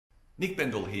Nick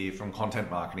Bendel here from content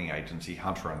marketing agency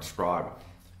Hunter Scribe.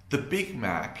 The Big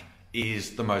Mac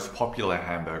is the most popular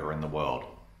hamburger in the world.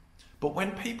 But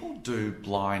when people do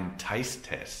blind taste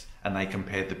tests and they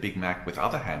compare the Big Mac with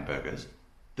other hamburgers,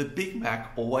 the Big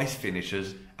Mac always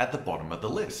finishes at the bottom of the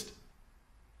list.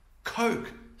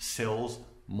 Coke sells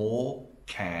more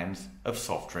cans of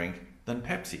soft drink than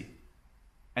Pepsi.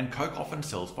 And Coke often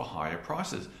sells for higher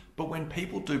prices. But when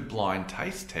people do blind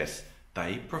taste tests,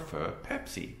 they prefer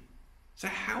Pepsi. So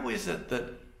how is it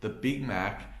that the Big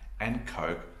Mac and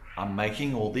Coke are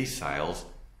making all these sales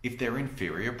if they're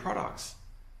inferior products?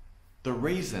 The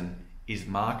reason is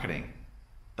marketing.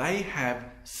 They have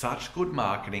such good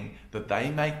marketing that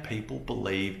they make people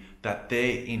believe that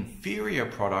their inferior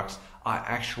products are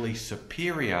actually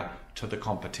superior to the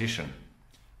competition.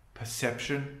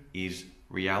 Perception is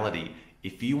reality.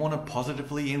 If you want to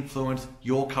positively influence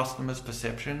your customers'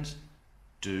 perceptions,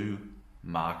 do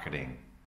marketing.